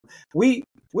we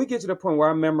get to the point where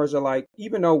our members are like,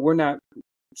 even though we're not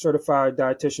certified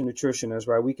dietitian nutritionists,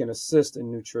 right? We can assist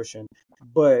in nutrition,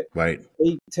 but Right.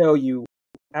 they tell you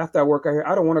after I work out here,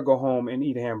 I don't want to go home and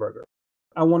eat a hamburger.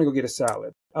 I want to go get a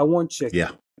salad. I want chicken.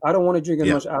 Yeah. I don't want to drink as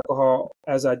Yeah. much alcohol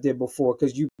as I did before,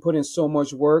 because you put in so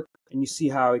much work and you see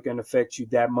how it can affect you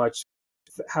that much,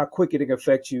 how quick it can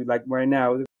affect you. Like right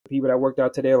now, the people that worked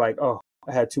out today are like, oh,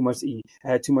 I had too much to eat. I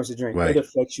had too much to drink. Right. It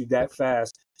affects you that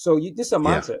fast. So this is a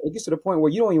mindset. It gets to the point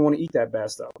where you don't even want to eat that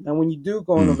bad stuff. And when you do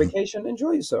go on a vacation,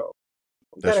 enjoy yourself.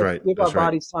 You That's gotta right. give That's our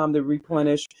bodies time to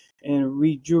replenish and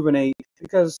rejuvenate,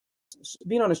 because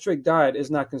being on a strict diet is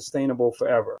not sustainable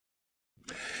forever.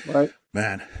 Right?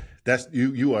 Man, that's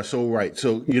you are so right.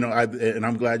 So, and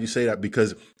I'm glad you say that,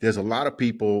 because there's a lot of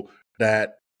people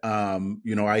that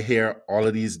I hear all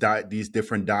of these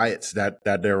different diets that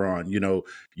they're on.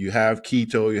 You have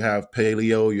keto, you have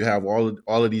paleo, you have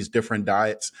all of these different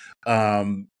diets.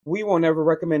 We won't ever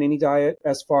recommend any diet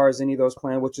as far as any of those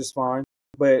plans, which is fine.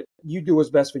 But you do what's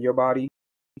best for your body.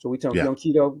 So we tell them, if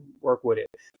you're on keto, work with it.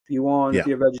 If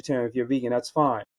you're vegetarian, if you're vegan, that's fine.